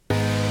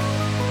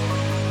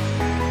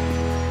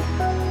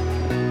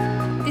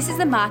This is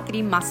the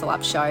Marketing Muscle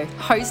Up Show,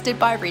 hosted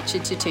by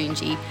Richard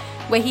Tutunji,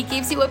 where he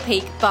gives you a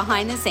peek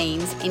behind the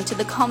scenes into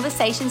the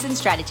conversations and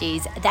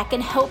strategies that can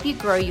help you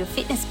grow your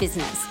fitness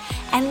business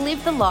and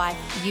live the life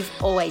you've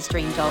always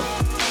dreamed of.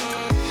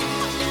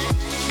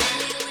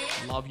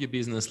 Love your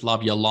business,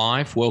 love your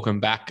life. Welcome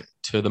back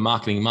to the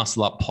Marketing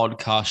Muscle Up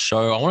podcast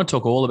show. I want to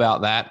talk all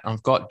about that.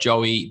 I've got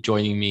Joey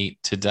joining me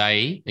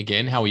today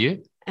again. How are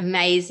you?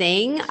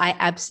 Amazing. I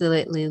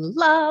absolutely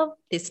love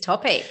this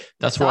topic.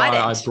 That's why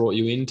I brought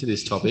you into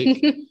this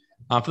topic.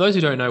 For those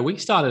who don't know, we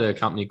started a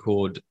company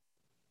called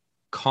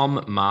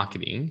Com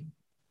Marketing.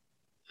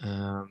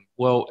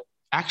 Well,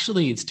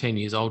 actually, it's 10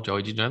 years old,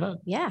 Joey. Did you know that?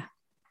 Yeah.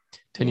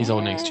 10 years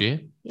old next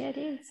year. Yeah, it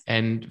is.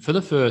 And for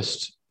the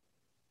first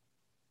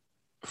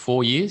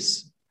 4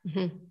 years,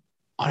 I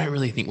don't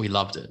really think we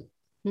loved it.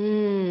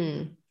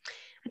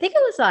 I think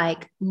it was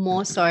like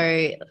more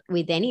so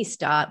with any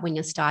start when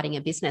you're starting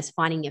a business,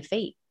 finding your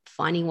feet,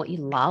 finding what you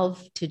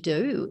love to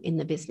do in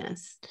the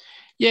business.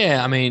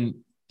 Yeah. I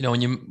mean, when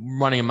you're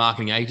running a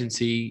marketing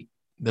agency,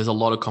 there's a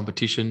lot of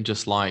competition,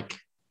 just like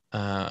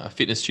a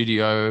fitness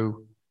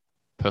studio,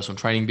 personal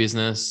training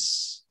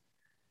business.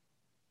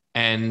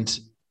 And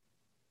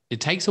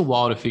it takes a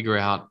while to figure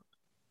out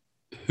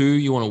who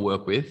you want to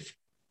work with.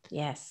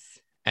 Yes.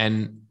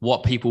 And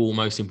what people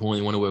most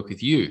importantly want to work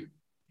with you.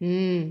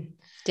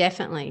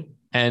 Definitely.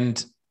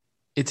 And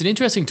it's an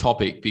interesting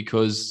topic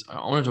because I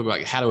want to talk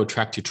about how to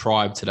attract your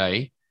tribe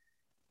today.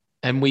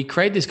 And we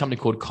created this company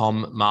called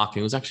Com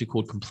Marketing. It was actually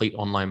called Complete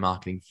Online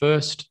Marketing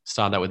first.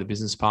 Started out with a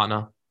business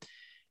partner.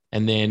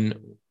 And then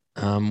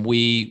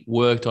we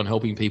worked on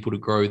helping people to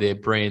grow their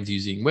brands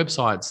using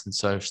websites and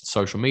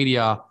social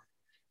media,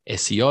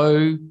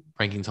 SEO,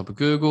 ranking top of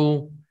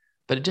Google.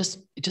 But it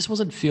just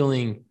wasn't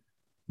filling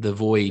the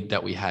void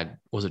that we had,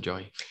 was it,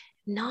 Joey?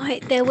 No,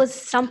 there was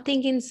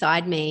something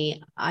inside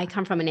me. I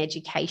come from an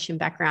education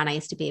background. I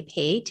used to be a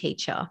PE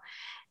teacher,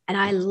 and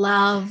I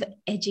love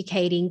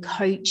educating,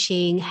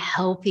 coaching,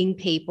 helping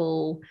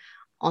people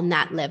on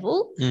that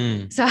level.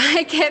 So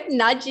I kept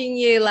nudging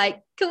you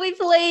like, can we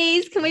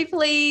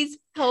please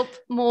help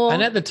more?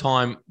 And at the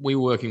time, we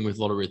were working with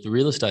a lot of the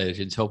real estate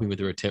agents, helping with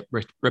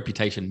the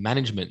reputation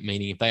management,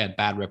 meaning if they had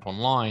bad rep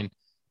online,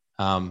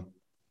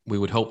 we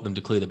would help them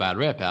to clear the bad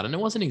rep out. And it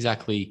wasn't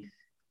exactly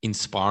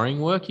inspiring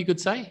work, you could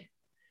say.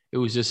 It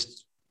was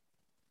just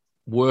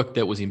work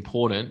that was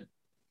important,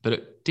 but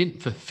it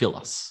didn't fulfill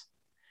us.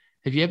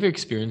 Have you ever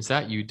experienced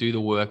that? You do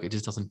the work, it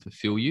just doesn't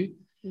fulfill you.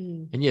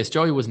 And yes,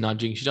 Joey was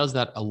nudging. She does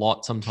that a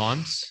lot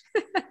sometimes.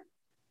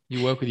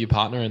 You work with your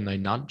partner and they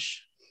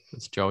nudge.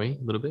 That's Joey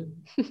a little bit.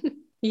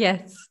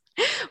 Yes.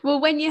 Well,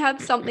 when you have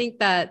something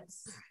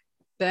that's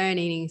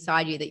burning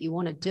inside you that you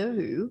want to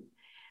do,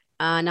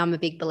 and I'm a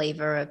big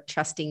believer of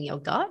trusting your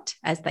gut,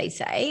 as they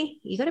say,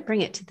 you got to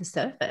bring it to the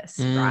surface,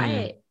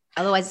 right?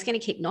 Otherwise, it's going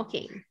to keep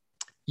knocking.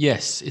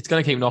 Yes, it's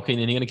going to keep knocking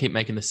and you're going to keep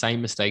making the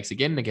same mistakes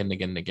again and again and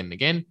again and again and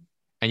again.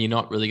 And you're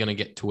not really going to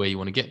get to where you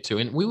want to get to.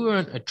 And we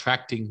weren't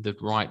attracting the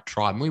right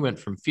tribe. We went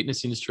from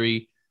fitness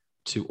industry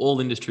to all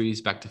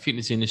industries, back to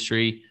fitness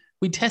industry.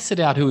 We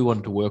tested out who we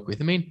wanted to work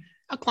with. I mean,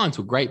 our clients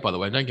were great, by the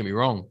way. Don't get me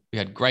wrong. We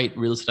had great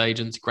real estate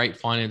agents, great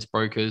finance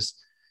brokers,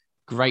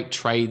 great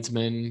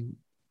tradesmen.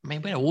 I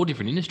mean, we had all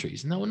different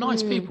industries and they were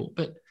nice people,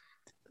 but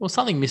there was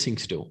something missing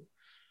still.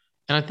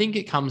 And I think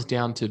it comes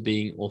down to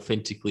being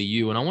authentically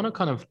you. And I want to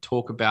kind of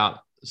talk about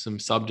some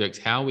subjects,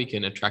 how we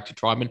can attract a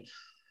tribe. And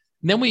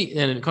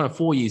then kind of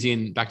 4 years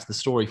in, back to the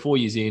story, 4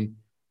 years in,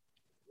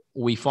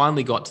 we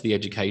finally got to the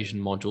education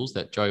modules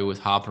that Joey was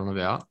harping on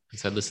about and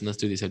said, listen, let's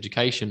do this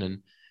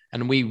education.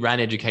 And we ran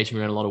education.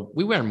 We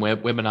ran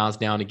webinars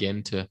now and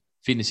again to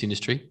fitness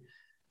industry.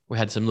 We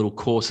had some little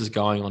courses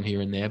going on here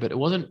and there, but it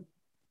wasn't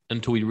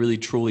until we really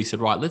truly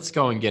said, right, let's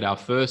go and get our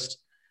first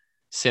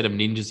set of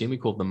ninjas in. We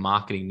called them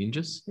marketing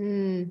ninjas.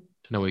 Don't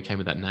know where we came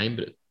with that name,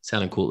 but it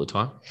sounded cool at the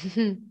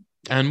time.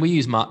 And we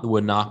use the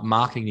word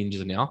marketing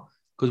ninjas now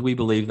because we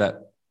believe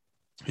that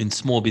in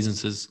small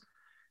businesses,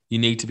 you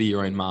need to be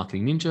your own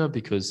marketing ninja,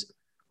 because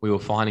we were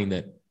finding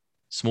that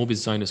small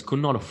business owners could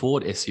not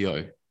afford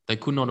SEO. They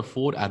could not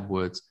afford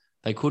AdWords.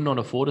 They could not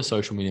afford a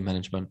social media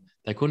management.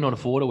 They could not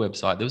afford a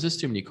website. There was just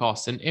too many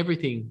costs, and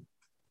everything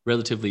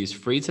relatively is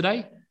free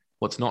today.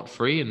 What's not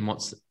free and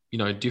what's,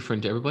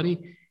 different to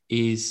everybody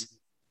is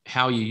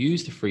how you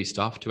use the free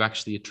stuff to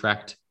actually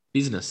attract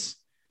business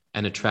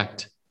and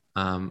attract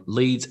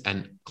leads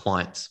and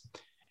clients.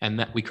 And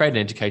that we created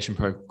an education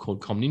program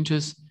called Com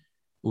Ninjas.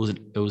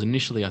 It was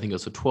initially, I think it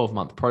was a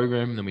 12-month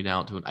program. Then we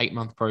now do an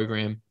 8-month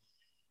program.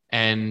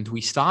 And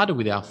we started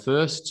with our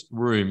first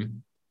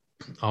room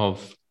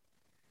of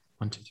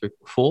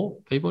 4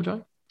 people,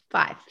 Joe?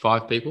 5.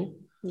 5 people.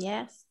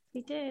 Yes,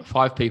 we did.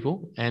 5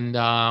 people. And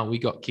we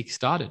got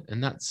kickstarted.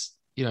 And that's,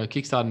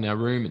 kickstarted in our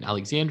room in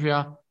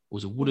Alexandria. It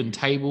was a wooden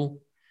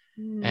table.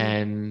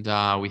 And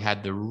we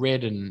had the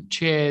red and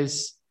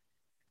chairs.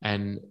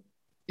 And,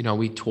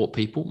 we taught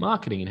people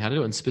marketing and how to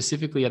do it. And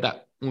specifically at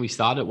that, when we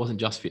started, it wasn't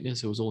just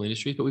fitness, it was all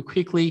industries. But we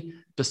quickly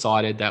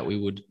decided that we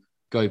would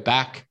go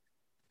back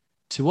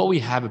to what we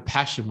have a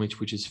passion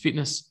which is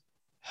fitness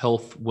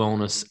health,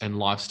 wellness, and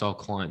lifestyle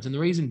clients. And the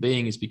reason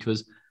being is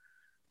because,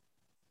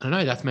 I don't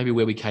know, that's maybe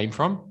where we came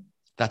from.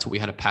 That's what we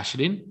had a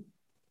passion in.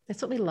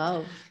 That's what we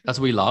love. That's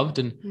what we loved.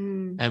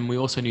 And we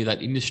also knew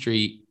that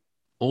industry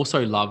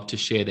also loved to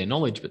share their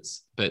knowledge,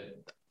 but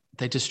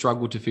they just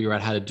struggled to figure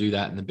out how to do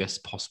that in the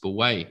best possible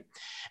way.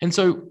 And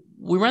so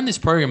we ran this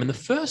program, and the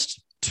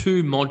first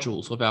 2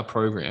 modules of our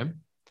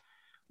program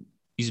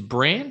is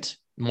brand,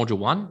 module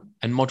 1,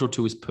 and module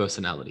 2 is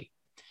personality.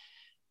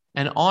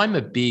 And I'm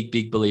a big,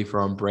 big believer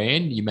on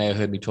brand. You may have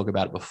heard me talk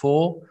about it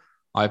before.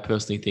 I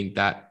personally think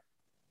that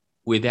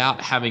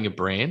without having a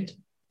brand,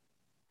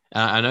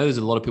 I know there's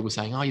a lot of people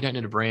saying, oh, you don't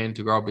need a brand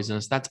to grow a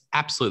business. That's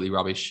absolutely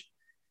rubbish.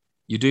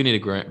 You do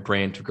need a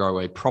brand to grow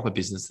a proper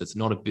business. That's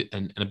not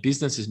and a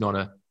business is not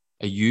a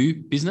you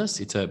business.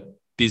 It's a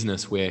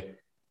business where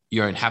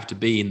you don't have to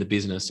be in the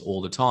business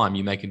all the time.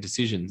 You're making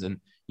decisions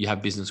and you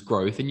have business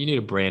growth, and you need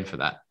a brand for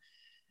that.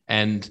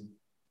 And,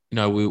 you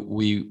know,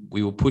 we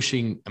were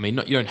pushing, I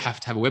mean, you don't have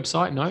to have a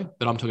website, no,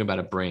 but I'm talking about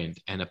a brand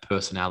and a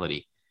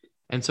personality.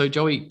 And so,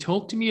 Joey,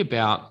 talk to me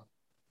about,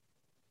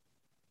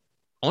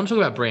 I want to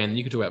talk about brand, and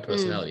you can talk about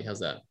personality. How's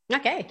that?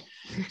 Okay.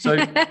 So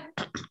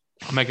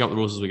I'm making up the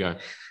rules as we go.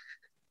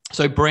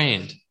 So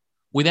brand,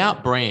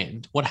 without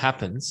brand, what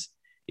happens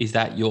is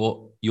that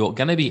you're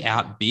going to be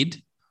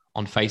outbid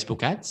on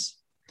Facebook ads.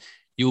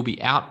 You'll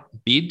be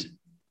outbid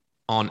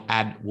on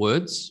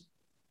AdWords.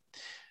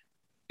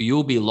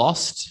 You'll be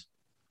lost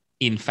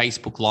in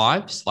Facebook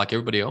Lives like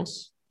everybody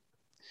else.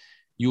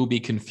 You'll be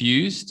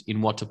confused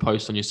in what to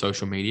post on your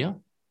social media.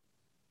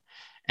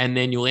 And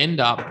then you'll end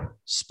up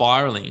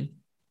spiraling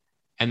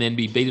and then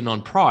be beaten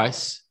on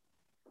price,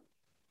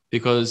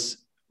 because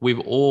we've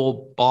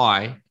all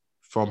buy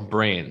from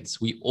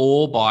brands. We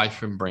all buy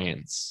from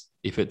brands.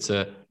 If it's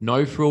a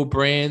No Frill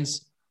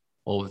brands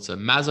or it's a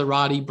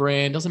Maserati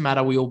brand, doesn't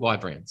matter. We all buy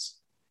brands.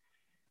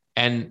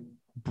 And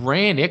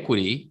brand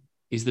equity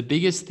is the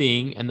biggest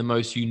thing and the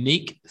most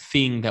unique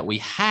thing that we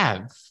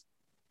have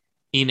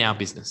in our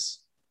business.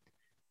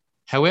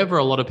 However,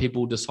 a lot of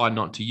people decide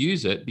not to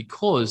use it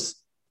because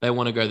they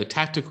want to go the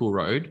tactical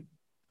road,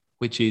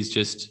 which is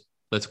just,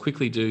 let's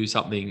quickly do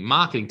something,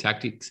 marketing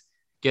tactics,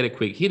 get a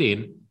quick hit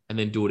in, and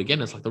then do it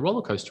again. It's like the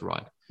roller coaster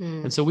ride.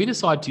 And so we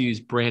decided to use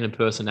brand and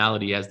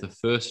personality as the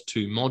first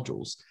 2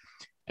 modules.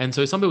 And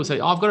so some people say,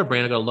 oh, I've got a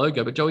brand, I've got a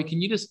logo, but Joey,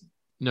 can you just,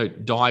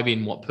 dive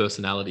in what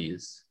personality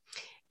is?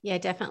 Yeah,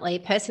 definitely.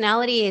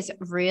 Personality is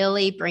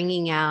really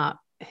bringing out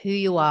who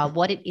you are,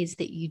 what it is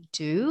that you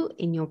do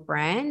in your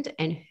brand,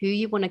 and who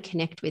you want to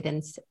connect with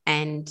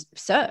and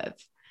serve.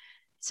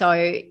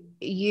 So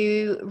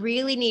you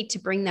really need to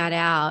bring that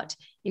out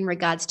in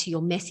regards to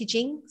your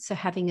messaging. So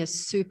having a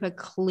super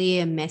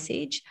clear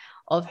message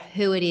of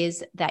who it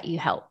is that you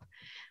help.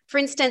 For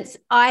instance,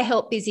 I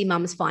help busy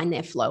mums find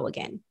their flow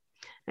again.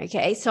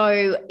 Okay,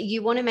 so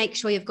you want to make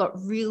sure you've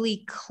got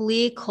really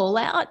clear call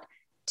out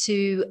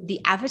to the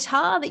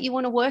avatar that you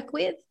want to work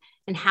with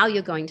and how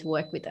you're going to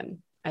work with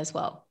them as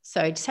well.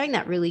 So just having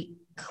that really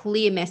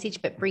clear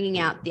message, but bringing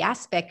out the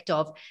aspect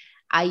of,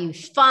 are you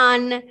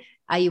fun?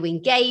 Are you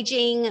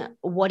engaging?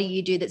 What do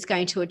you do that's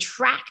going to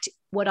attract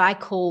what I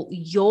call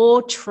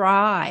your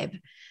tribe?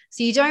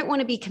 So you don't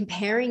want to be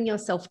comparing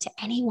yourself to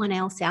anyone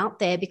else out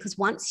there, because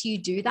once you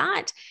do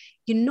that,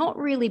 you're not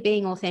really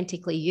being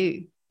authentically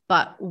you.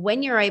 But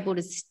when you're able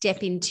to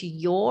step into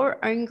your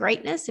own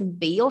greatness and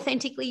be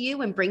authentically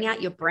you and bring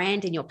out your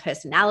brand and your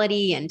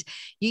personality, and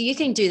you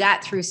can do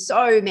that through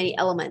so many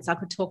elements. I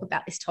could talk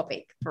about this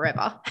topic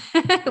forever.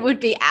 It would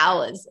be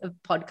hours of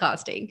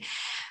podcasting.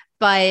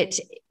 But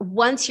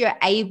once you're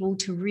able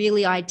to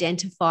really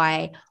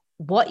identify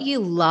what you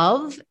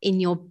love in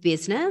your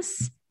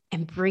business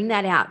and bring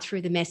that out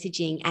through the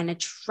messaging and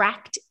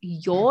attract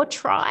your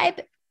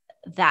tribe,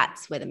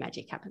 that's where the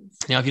magic happens.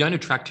 Now, if you don't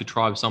attract your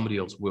tribe, somebody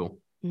else will.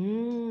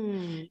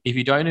 If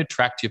you don't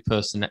attract your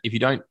person, if you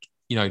don't,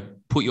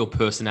 put your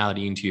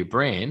personality into your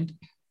brand,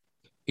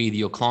 either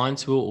your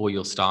clients will or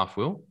your staff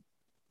will,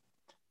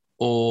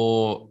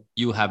 or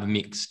you'll have a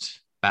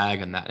mixed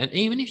bag on that. And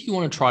even if you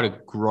want to try to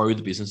grow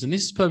the business, and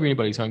this is probably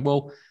anybody saying,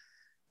 well,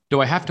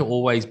 do I have to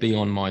always be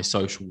on my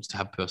socials to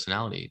have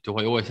personality? Do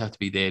I always have to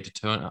be there to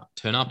turn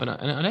up? And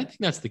I don't think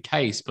that's the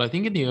case, but I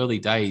think in the early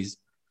days,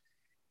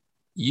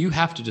 you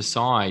have to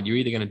decide you're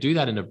either going to do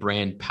that in a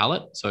brand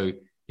palette. So,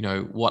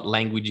 what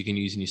language you can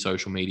use in your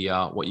social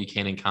media, what you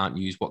can and can't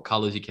use, what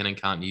colors you can and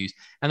can't use.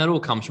 And that all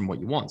comes from what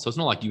you want. So it's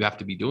not like you have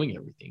to be doing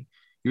everything.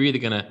 You're either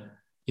going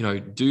to,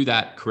 do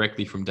that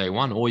correctly from day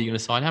one, or you're going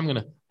to decide, I'm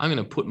going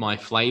to put my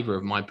flavor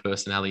of my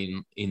personality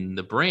in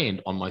the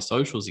brand on my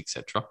socials,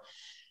 etc.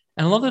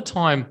 And a lot of the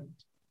time,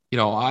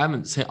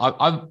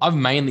 I've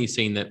mainly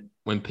seen that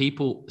when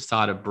people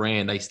start a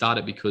brand, they start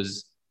it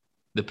because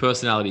the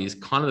personality is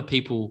kind of the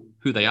people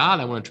who they are.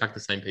 They want to attract the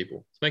same people.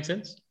 Does that make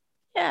sense?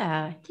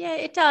 Yeah,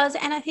 it does.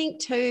 And I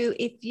think too,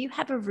 if you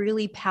have a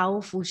really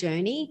powerful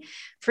journey,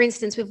 for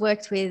instance, we've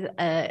worked with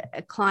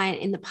a client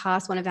in the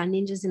past, one of our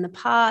ninjas in the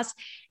past,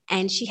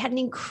 and she had an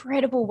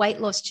incredible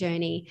weight loss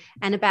journey,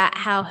 and about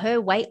how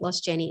her weight loss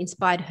journey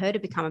inspired her to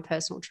become a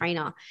personal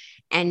trainer,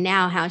 and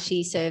now how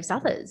she serves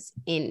others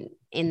in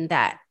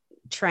that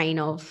train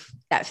of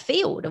that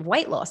field of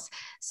weight loss.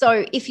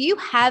 So if you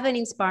have an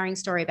inspiring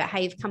story about how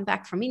you've come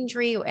back from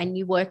injury and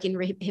you work in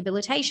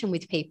rehabilitation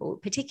with people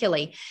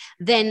particularly,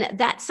 then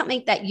that's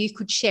something that you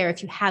could share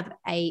if you have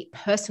a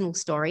personal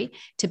story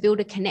to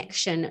build a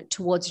connection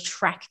towards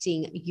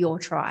attracting your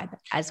tribe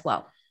as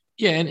well.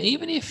 Yeah. And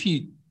even if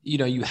you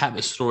have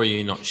a story,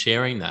 you're not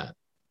sharing that,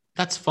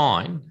 that's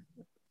fine.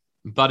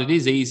 But it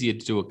is easier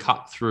to do a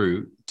cut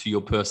through to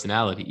your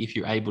personality if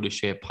you're able to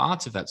share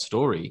parts of that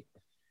story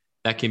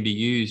that can be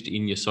used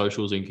in your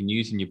socials and can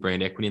use in your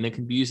brand equity, and that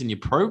can be used in your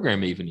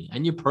program even,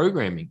 and your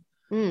programming.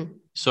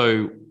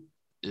 So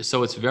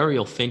it's very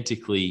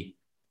authentically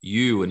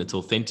you, and it's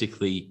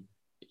authentically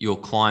your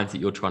clients that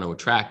you're trying to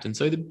attract. And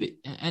so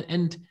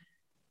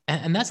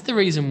and that's the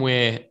reason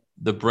where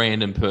the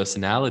brand and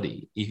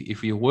personality,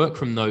 if we work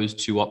from those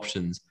two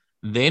options,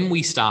 then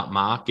we start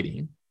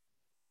marketing,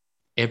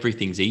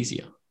 everything's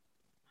easier.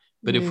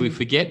 But if we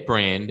forget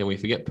brand and we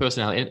forget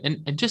personality,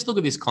 and just look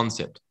at this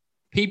concept.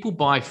 People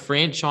buy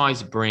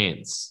franchise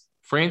brands,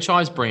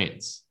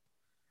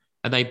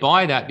 and they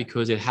buy that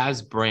because it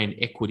has brand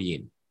equity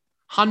in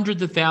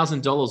hundreds of thousands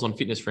of dollars on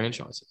fitness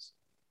franchises.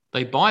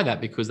 They buy that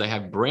because they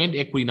have brand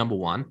equity, number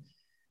one,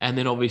 and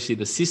then obviously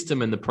the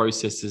system and the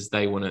processes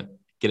they want to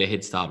get a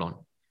head start on.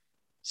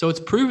 So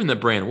it's proven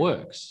that brand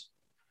works.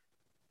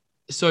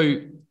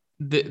 So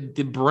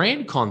the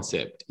brand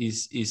concept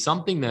is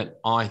something that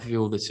I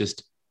feel that's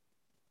just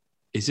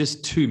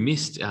too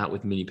missed out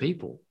with many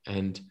people.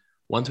 And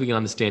once we can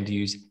understand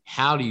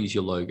how to use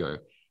your logo,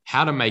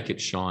 how to make it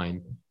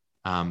shine,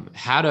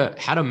 how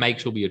to make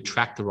sure we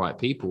attract the right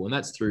people, and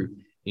that's through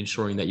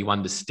ensuring that you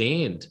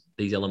understand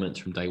these elements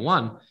from day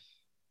one,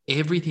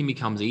 everything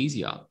becomes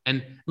easier.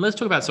 And let's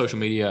talk about social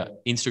media,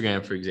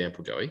 Instagram, for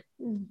example, Joey.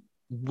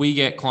 We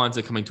get clients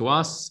that are coming to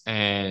us,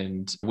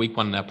 and week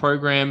one in our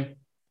program,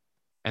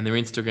 and their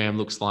Instagram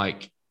looks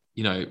like,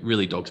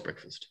 really dog's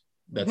breakfast.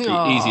 That's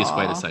the easiest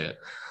way to say it,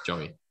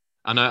 Joey.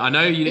 I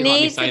know you didn't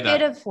like me say that. Needs a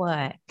bit of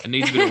work. It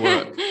needs a bit of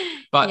work.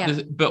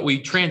 But but we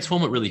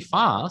transform it really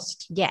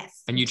fast.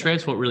 Yes. And you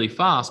transform it really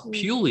fast.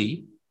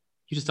 Purely,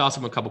 you just ask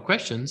them a couple of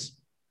questions.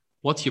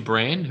 What's your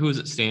brand? Who does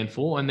it stand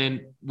for? And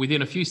then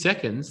within a few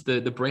seconds, the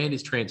brand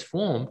is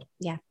transformed.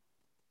 Yeah.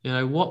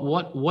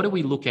 What do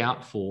we look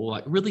out for?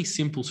 Like really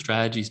simple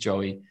strategies,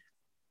 Joey.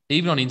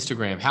 Even on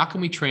Instagram, how can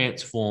we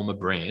transform a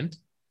brand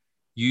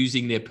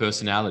using their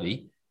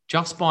personality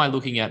just by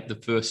looking at the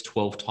first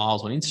 12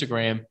 tiles on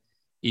Instagram?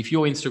 If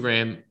your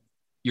Instagram,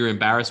 you're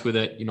embarrassed with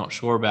it, you're not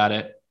sure about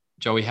it,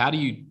 Joey, how do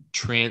you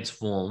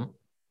transform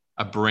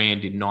a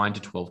brand in 9 to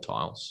 12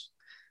 tiles?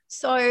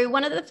 So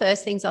one of the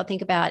first things I'll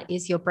think about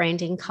is your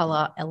branding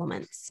color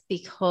elements,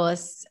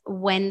 because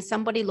when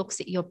somebody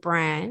looks at your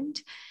brand,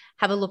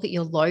 have a look at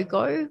your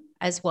logo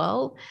as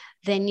well,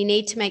 then you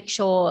need to make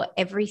sure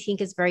everything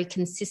is very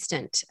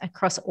consistent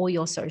across all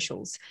your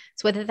socials.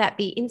 So whether that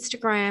be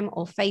Instagram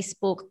or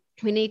Facebook,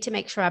 we need to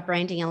make sure our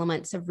branding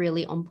elements are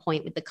really on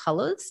point with the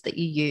colors that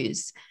you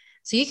use.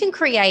 So you can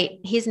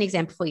create, here's an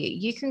example for you.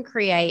 You can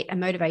create a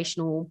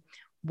motivational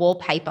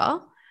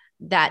wallpaper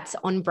that's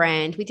on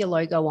brand with your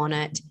logo on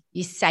it.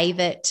 You save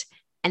it,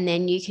 and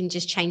then you can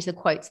just change the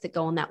quotes that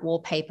go on that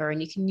wallpaper,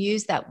 and you can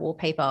use that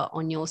wallpaper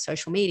on your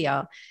social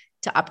media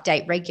to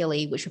update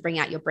regularly, which will bring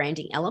out your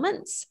branding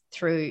elements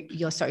through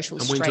your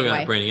socials. And when we're talking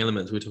about branding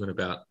elements, we're talking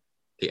about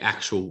the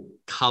actual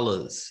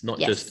colors, not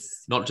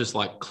just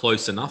like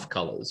close enough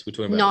colors. We're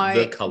talking about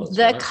the colors.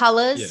 The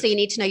colors. Yeah. So you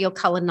need to know your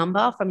color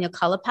number from your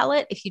color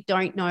palette. If you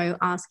don't know,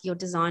 ask your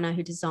designer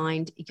who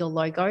designed your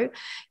logo.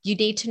 You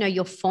need to know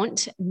your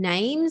font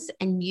names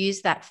and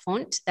use that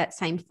font, that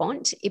same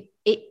font.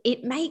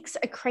 It makes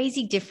a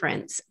crazy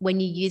difference when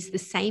you use the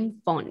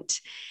same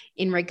font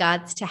in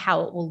regards to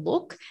how it will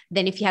look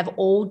than if you have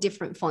all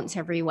different fonts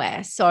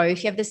everywhere. So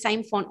if you have the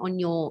same font on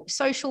your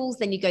socials,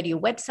 then you go to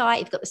your website,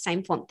 you've got the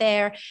same font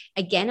there.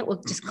 Again, it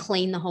will just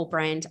clean the whole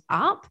brand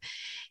up.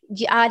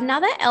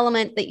 Another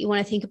element that you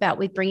want to think about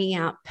with bringing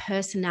out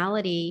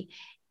personality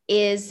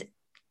is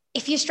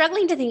if you're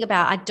struggling to think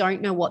about, I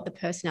don't know what the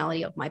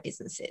personality of my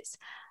business is,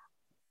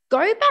 go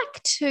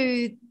back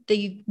to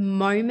the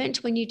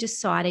moment when you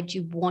decided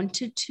you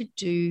wanted to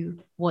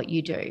do what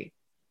you do.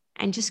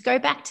 And just go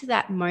back to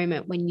that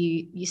moment when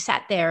you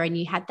sat there and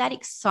you had that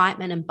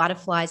excitement and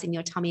butterflies in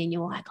your tummy and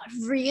you're like, I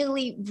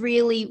really,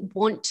 really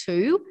want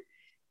to.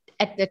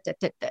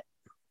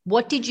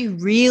 What did you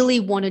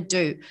really want to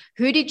do?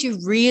 Who did you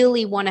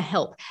really want to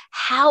help?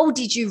 How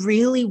did you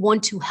really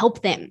want to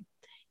help them?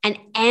 And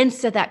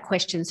answer that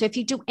question. So if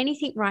you do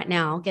anything right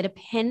now, get a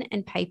pen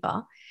and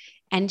paper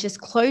and just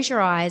close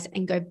your eyes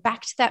and go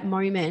back to that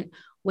moment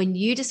when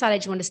you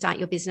decided you want to start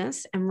your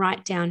business, and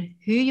write down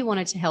who you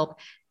wanted to help,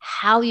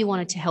 how you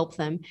wanted to help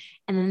them.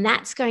 And then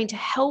that's going to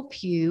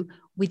help you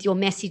with your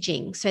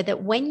messaging, so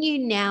that when you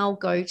now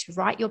go to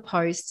write your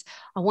posts,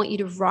 I want you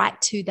to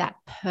write to that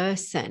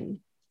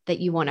person that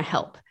you want to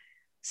help.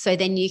 So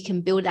then you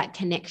can build that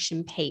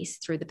connection piece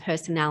through the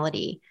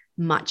personality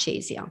much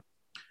easier.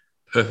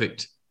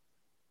 Perfect.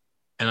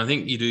 And I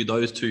think you do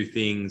those two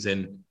things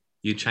and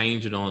you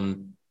change it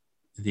on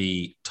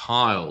the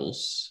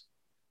tiles.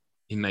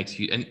 It makes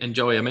you, and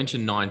Joey, I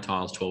mentioned 9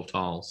 tiles, 12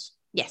 tiles.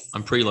 Yes.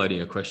 I'm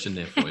preloading a question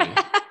there for you.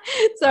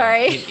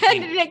 Sorry, I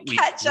didn't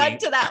catch on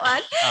to that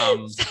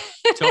one.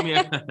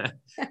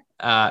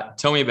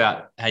 Tell me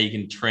about how you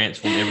can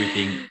transform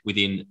everything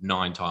within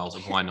 9 tiles,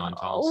 and why 9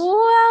 tiles?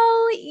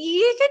 Well,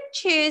 you could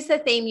choose the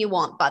theme you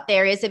want, but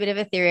there is a bit of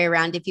a theory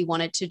around if you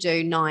wanted to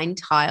do 9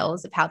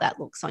 tiles of how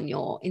that looks on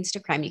your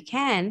Instagram, you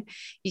can.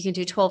 You can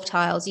do 12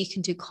 tiles, you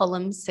can do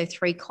columns, so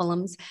 3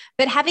 columns.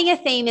 But having a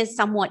theme is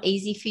somewhat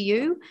easy for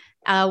you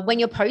when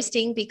you're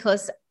posting,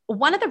 because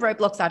one of the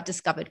roadblocks I've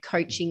discovered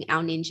coaching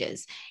our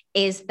ninjas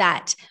is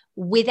that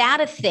without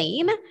a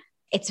theme,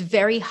 it's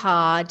very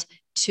hard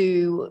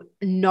to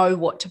know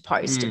what to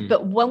post.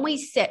 But when we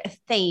set a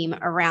theme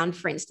around,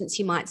 for instance,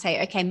 you might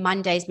say, okay,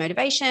 Monday's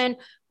motivation,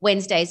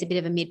 Wednesday's a bit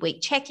of a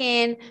midweek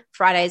check-in,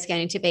 Friday is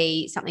going to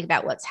be something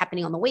about what's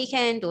happening on the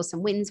weekend or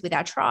some wins with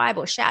our tribe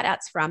or shout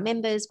outs for our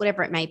members,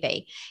 whatever it may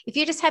be. If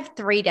you just have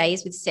 3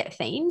 days with set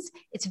themes,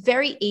 it's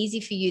very easy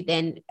for you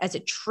then as a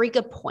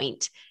trigger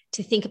point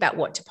to think about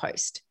what to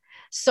post.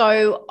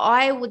 So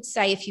I would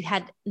say if you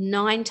had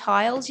 9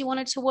 tiles you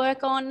wanted to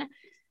work on,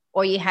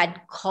 or you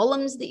had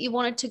columns that you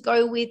wanted to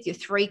go with, your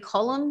 3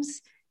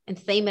 columns, and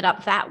theme it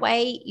up that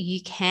way,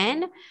 you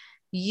can.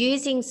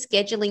 Using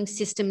scheduling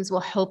systems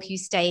will help you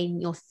stay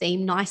in your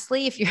theme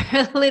nicely. If you're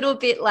a little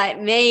bit like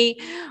me,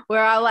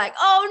 where I'm like,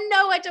 oh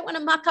no, I don't want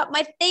to muck up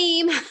my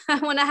theme. I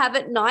want to have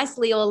it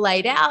nicely all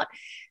laid out.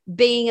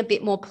 Being a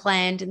bit more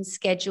planned and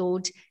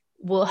scheduled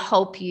will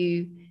help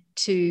you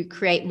to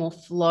create more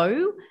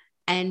flow.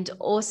 And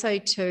also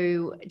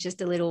to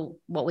just a little,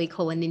 what we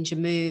call a ninja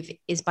move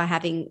is by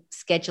having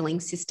scheduling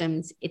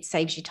systems, it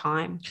saves you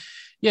time.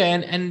 Yeah.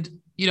 And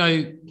you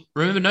know,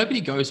 remember,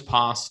 nobody goes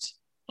past,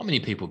 not many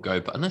people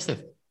go, but unless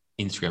they're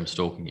Instagram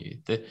stalking you,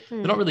 they're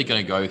not really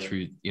going to go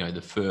through, you know,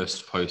 the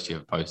first post you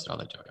ever posted, are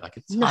they, Joey? Like,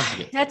 it's hard to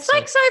get. That's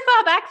like so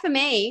far back for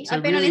me.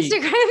 I've been on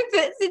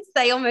Instagram since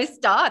they almost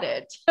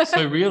started.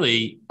 So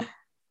really,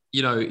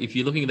 you know, if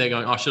you're looking there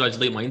going, oh, should I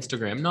delete my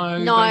Instagram?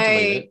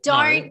 No,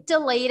 don't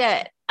delete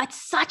it.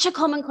 It's such a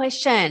common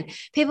question.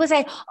 People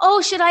say,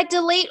 oh, should I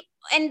delete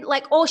and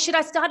like, or should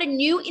I start a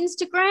new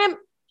Instagram?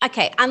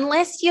 Okay,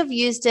 unless you've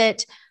used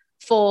it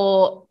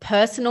for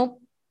personal,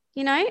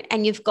 you know,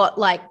 and you've got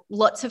like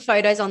lots of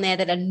photos on there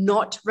that are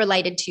not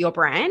related to your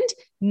brand,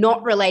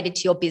 not related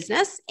to your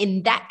business.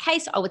 In that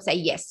case, I would say,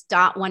 yes,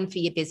 start one for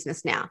your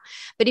business now.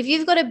 But if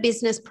you've got a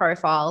business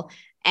profile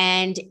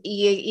and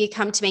you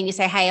come to me and you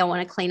say, hey, I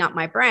want to clean up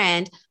my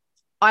brand,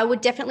 I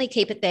would definitely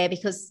keep it there,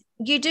 because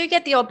you do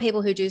get the odd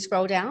people who do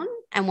scroll down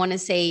and want to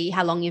see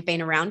how long you've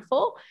been around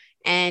for,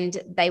 and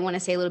they want to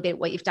see a little bit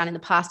what you've done in the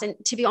past. And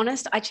to be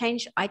honest, I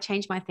change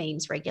my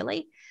themes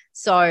regularly.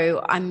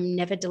 So I'm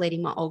never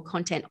deleting my old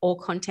content. All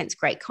content's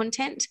great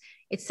content.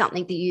 It's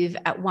something that you've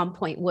at one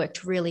point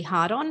worked really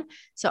hard on.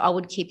 So I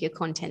would keep your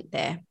content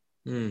there.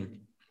 And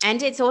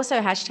it's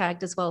also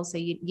hashtagged as well. So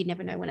you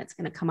never know when it's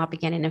going to come up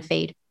again in a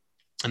feed.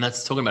 And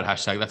that's talking about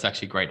hashtag. That's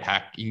actually a great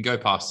hack. You can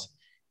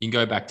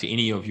go back to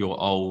any of your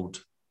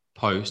old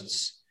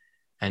posts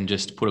and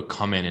just put a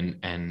comment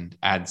and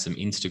add some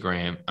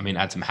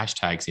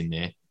hashtags in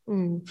there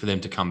for them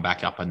to come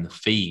back up in the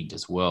feed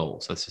as well.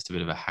 So it's just a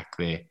bit of a hack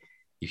there.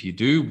 If you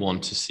do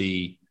want to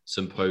see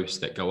some posts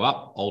that go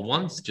up, old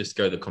ones, just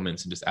go to the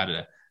comments and just add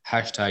a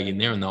hashtag in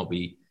there, and they'll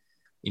be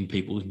in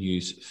people's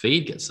news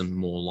feed, get some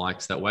more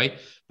likes that way.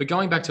 But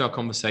going back to our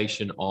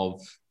conversation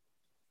of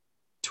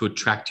to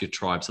attract your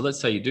tribe. So let's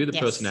say you do the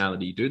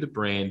personality, you do the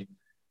brand.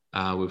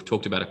 We've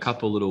talked about a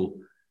couple little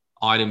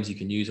items you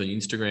can use on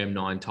Instagram,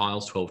 9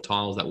 tiles, 12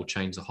 tiles. That will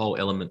change the whole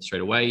element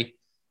straight away.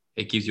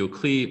 It gives you a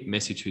clear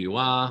message who you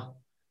are.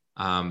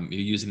 You're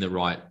using the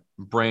right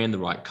brand, the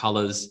right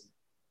colors.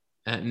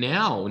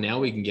 Now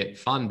we can get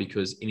fun,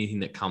 because anything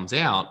that comes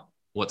out,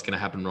 what's going to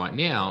happen right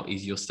now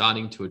is you're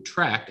starting to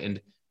attract and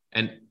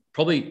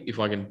probably, if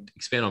I can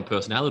expand on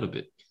personality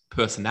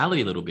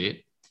a little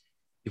bit,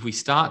 if we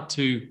start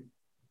to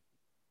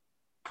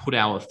put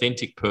our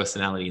authentic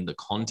personality in the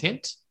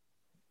content,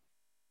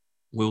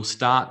 we'll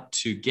start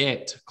to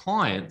get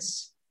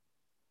clients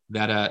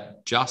that are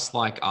just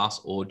like us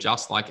or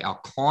just like our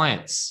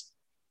clients.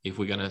 If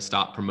we're going to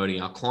start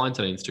promoting our clients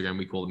on Instagram,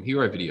 we call them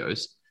hero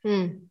videos.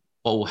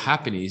 What will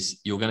happen is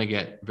you're going to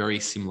get very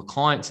similar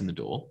clients in the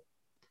door.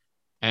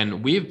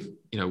 And we've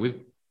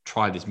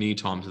tried this many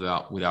times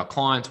with our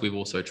clients. We've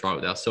also tried it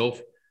with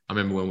ourselves. I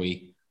remember when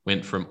we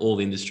went from all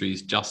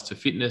industries just to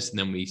fitness, and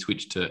then we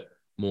switched to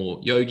more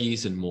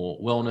yogis and more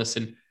wellness.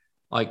 And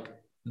like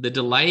the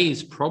delay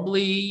is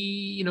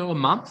probably, a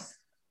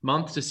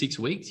month to 6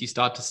 weeks. You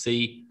start to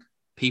see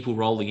people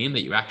rolling in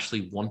that you're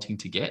actually wanting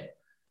to get.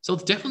 So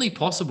it's definitely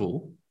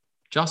possible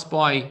just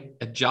by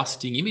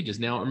adjusting images.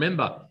 Now,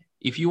 remember,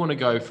 if you want to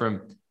go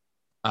from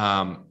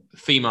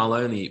female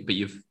only, but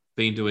you've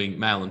been doing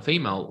male and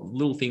female,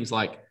 little things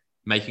like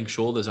making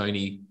sure there's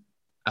only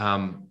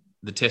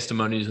the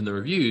testimonials and the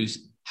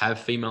reviews have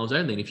females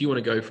only. And if you want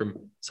to go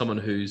from someone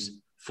who's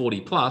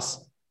 40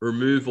 plus,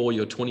 remove all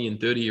your 20 and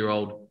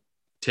 30-year-old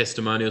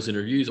testimonials and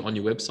reviews on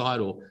your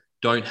website, or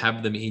don't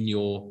have them in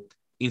your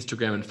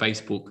Instagram and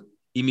Facebook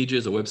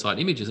images or website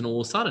images. And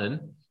all of a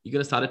sudden, you're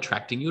going to start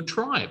attracting your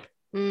tribe.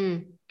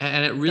 And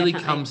it really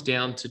comes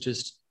down to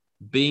just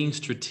being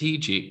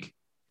strategic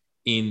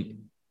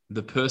in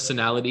the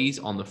personalities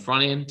on the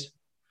front end,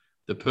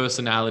 the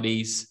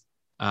personalities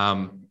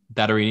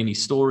that are in any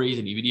stories,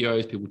 any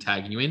videos, people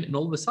tagging you in. And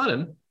all of a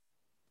sudden,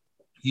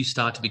 you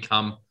start to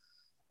become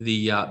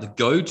the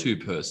go-to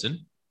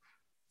person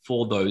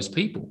for those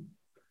people.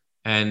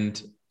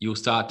 And you'll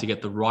start to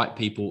get the right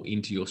people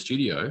into your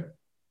studio,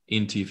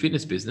 into your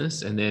fitness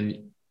business, and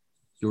then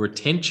your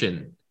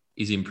retention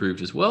is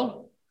improved as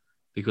well,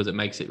 because it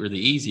makes it really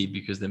easy,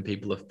 because then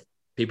people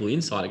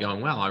inside are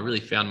going, wow, I really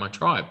found my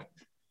tribe.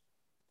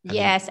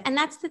 Yes. And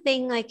that's the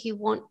thing, like, you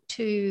want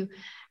to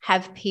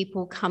have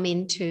people come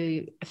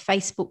into a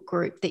Facebook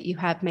group that you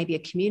have, maybe a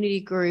community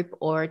group,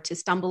 or to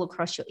stumble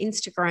across your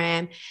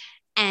Instagram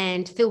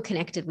and feel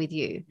connected with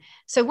you.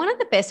 So one of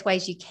the best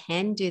ways you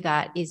can do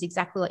that is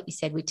exactly like you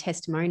said, with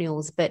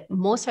testimonials, but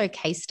more so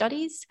case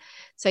studies.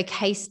 So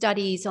case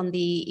studies on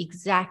the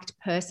exact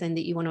person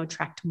that you want to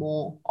attract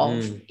more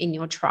of in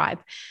your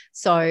tribe.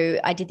 So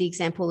I did the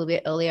example a little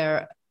bit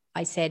earlier.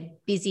 I said,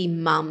 busy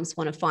mums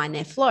want to find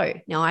their flow.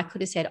 Now I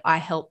could have said, I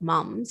help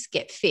mums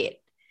get fit.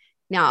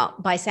 Now,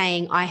 by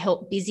saying I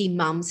help busy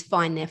mums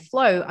find their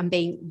flow, I'm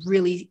being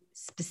really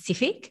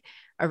specific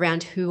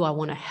around who I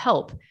want to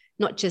help.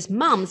 Not just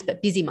mums,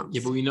 but busy mums.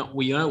 Yeah, but we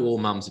know all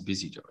mums are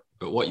busy, Joe.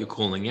 But what you're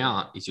calling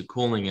out is, you're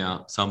calling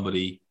out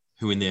somebody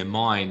who in their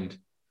mind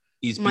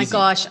is busy. My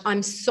gosh,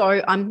 I'm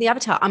the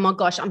avatar. Oh my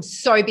gosh, I'm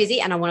so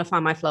busy and I want to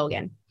find my flow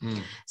again.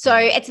 So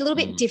it's a little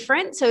bit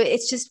different. So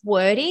it's just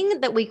wording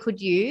that we could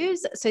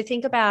use. So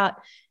think about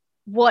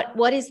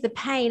what is the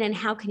pain and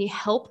how can you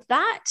help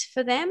that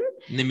for them?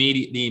 The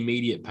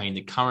immediate pain,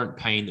 the current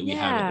pain that we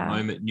have at the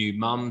moment. New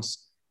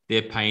mums,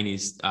 their pain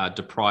is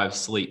deprived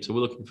sleep. So we're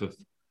looking for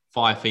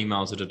 5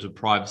 females that are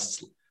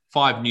deprived,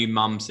 5 new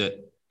mums that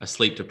are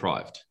sleep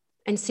deprived.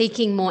 And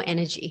seeking more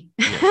energy.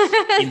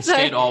 Yes.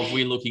 Instead of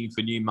we're looking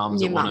for new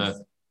mums that want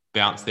to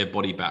bounce their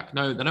body back.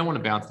 No, they don't want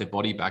to bounce their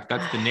body back.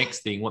 That's the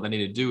next thing. What they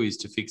need to do is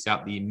to fix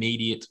out the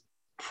immediate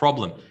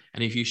problem.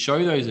 And if you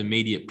show those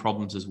immediate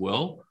problems as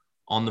well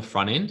on the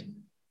front end,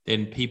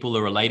 then people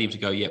are relative to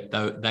go, yep,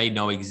 they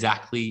know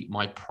exactly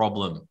my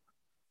problem.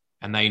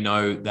 And they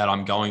know that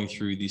I'm going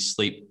through this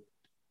sleep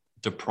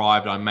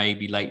deprived, I may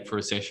be late for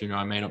a session, or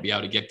I may not be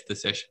able to get to the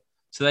session.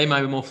 So they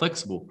may be more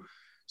flexible.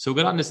 So we've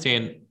got to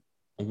understand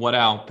what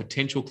our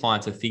potential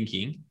clients are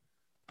thinking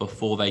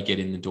before they get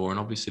in the door. And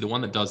obviously the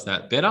one that does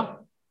that better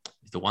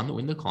is the one that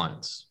wins the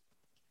clients.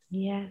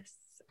 Yes.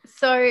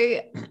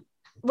 So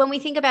when we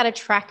think about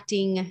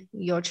attracting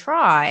your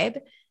tribe,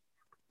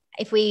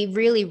 if we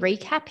really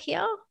recap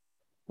here,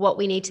 what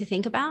we need to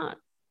think about,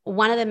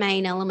 one of the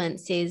main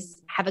elements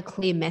is have a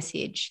clear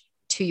message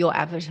to your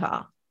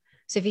avatar.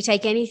 So if you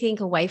take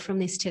anything away from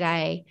this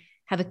today,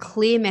 have a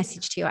clear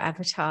message to your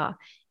avatar.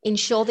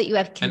 Ensure that you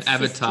have consistency.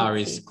 An avatar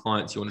is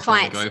clients you want to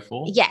try and go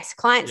for? Yes,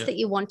 clients that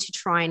you want to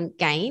try and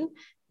gain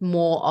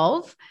more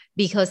of,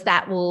 because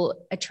that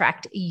will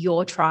attract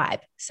your tribe.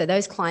 So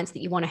those clients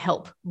that you want to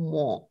help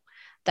more,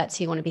 that's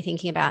who you want to be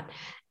thinking about.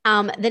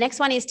 The next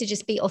one is to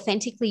just be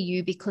authentically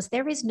you, because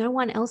there is no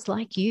one else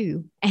like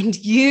you. And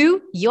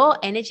your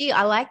energy,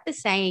 I like the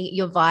saying,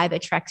 your vibe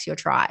attracts your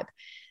tribe.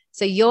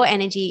 So your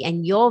energy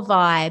and your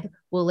vibe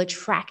will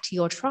attract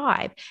your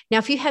tribe. Now,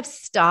 if you have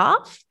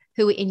staff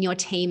who are in your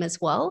team as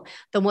well,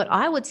 then what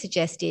I would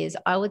suggest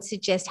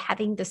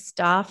having the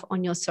staff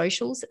on your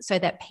socials so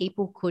that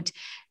people could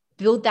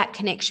build that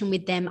connection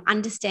with them,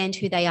 understand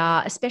who they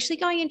are, especially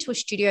going into a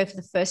studio for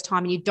the first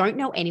time and you don't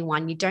know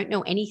anyone, you don't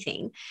know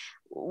anything.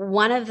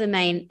 One of the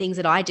main things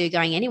that I do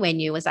going anywhere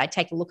new is I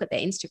take a look at their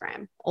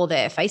Instagram or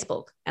their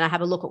Facebook and I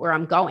have a look at where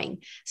I'm going.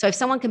 So if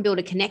someone can build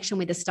a connection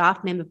with a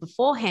staff member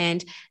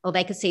beforehand, or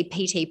they could see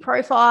PT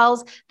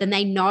profiles, then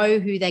they know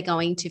who they're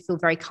going to feel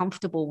very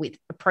comfortable with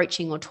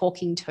approaching or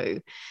talking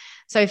to.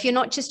 So if you're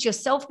not just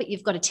yourself, but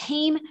you've got a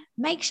team,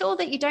 make sure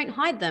that you don't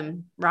hide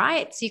them,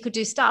 right? So you could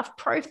do staff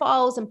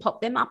profiles and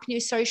pop them up in your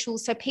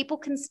socials so people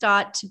can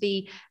start to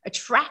be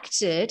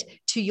attracted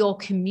to your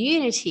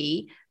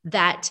community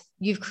that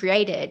you've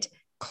created.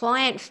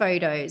 Client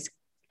photos,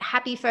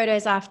 happy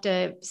photos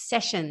after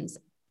sessions,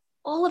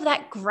 all of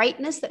that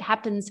greatness that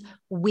happens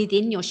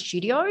within your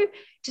studio,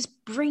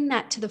 just bring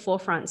that to the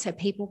forefront so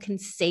people can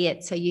see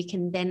it, so you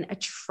can then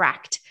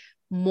attract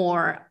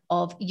more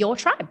of your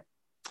tribe.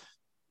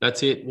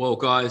 That's it. Well,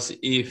 guys,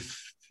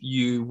 if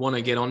you want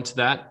to get onto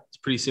that, it's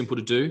pretty simple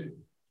to do.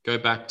 Go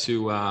back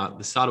to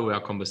the start of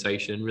our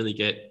conversation, really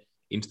get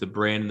into the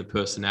brand and the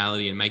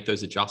personality and make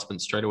those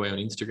adjustments straight away on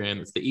Instagram.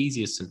 It's the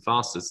easiest and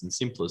fastest and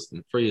simplest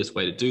and freest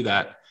way to do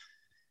that.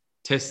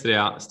 Test it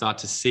out, start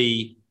to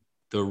see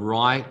the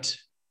right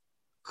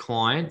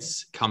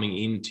clients coming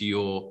into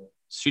your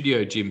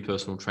studio gym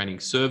personal training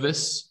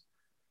service.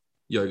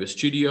 yoga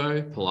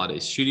studio,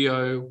 Pilates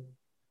studio,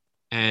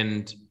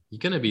 and you're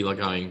going to be like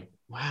going,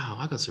 wow,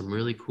 I got some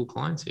really cool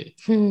clients here.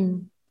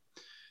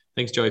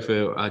 Thanks, Joey,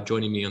 for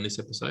joining me on this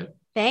episode.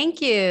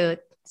 Thank you.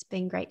 It's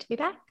been great to be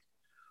back.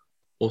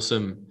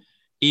 Awesome.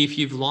 If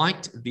you've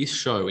liked this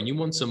show and you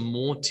want some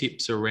more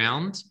tips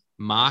around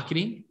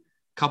marketing,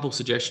 a couple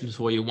suggestions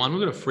for you. One, we've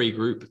got a free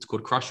group. It's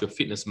called Crush Your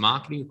Fitness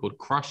Marketing. It's called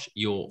Crush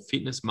Your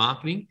Fitness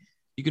Marketing.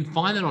 You can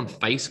find that on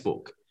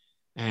Facebook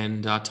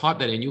and type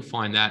that in. You'll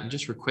find that and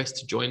just request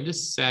to join.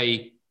 Just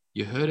say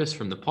you heard us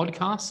from the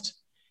podcast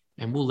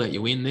and we'll let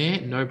you in there.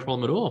 No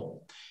problem at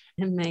all.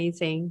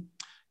 Amazing.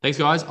 Thanks,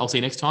 guys. I'll see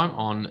you next time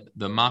on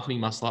the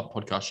Marketing Muscle Up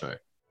podcast show.